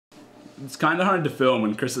It's kind of hard to film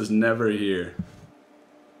when Chris is never here.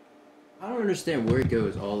 I don't understand where he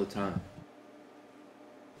goes all the time.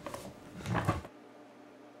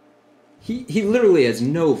 He literally has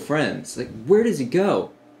no friends. Like, where does he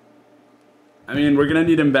go? I mean, we're gonna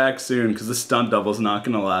need him back soon because the stunt double's not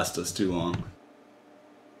gonna last us too long.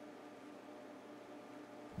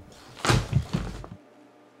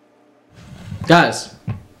 Guys,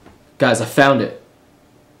 I found it.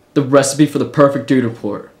 The recipe for the perfect dude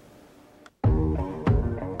report.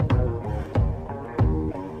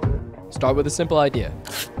 Start with a simple idea.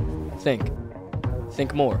 Think.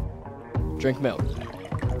 Think more. Drink milk.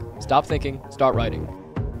 Stop thinking, start writing.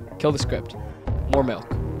 Kill the script. More milk.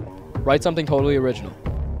 Write something totally original.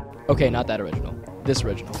 Okay, not that original. This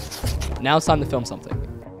original. Now it's time to film something.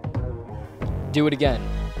 Do it again.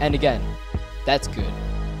 And again. That's good.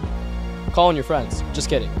 Call in your friends. Just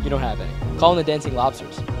kidding, you don't have any. Call in the Dancing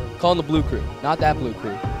Lobsters. Call in the Blue Crew. Not that Blue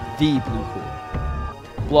Crew. The Blue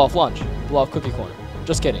Crew. Blow off lunch. Blow off cookie corner.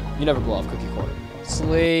 Just kidding, you never blow off cookie corner.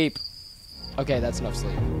 Sleep. Okay, that's enough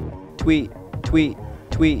sleep. Tweet, tweet,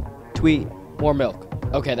 tweet, tweet. More milk.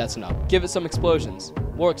 Okay, that's enough. Give it some explosions.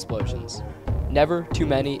 More explosions. Never too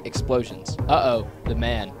many explosions. Uh-oh, the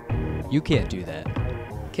man. You can't do that.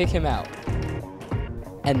 Kick him out.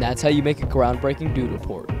 And that's how you make a groundbreaking dude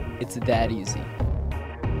report. It's that easy.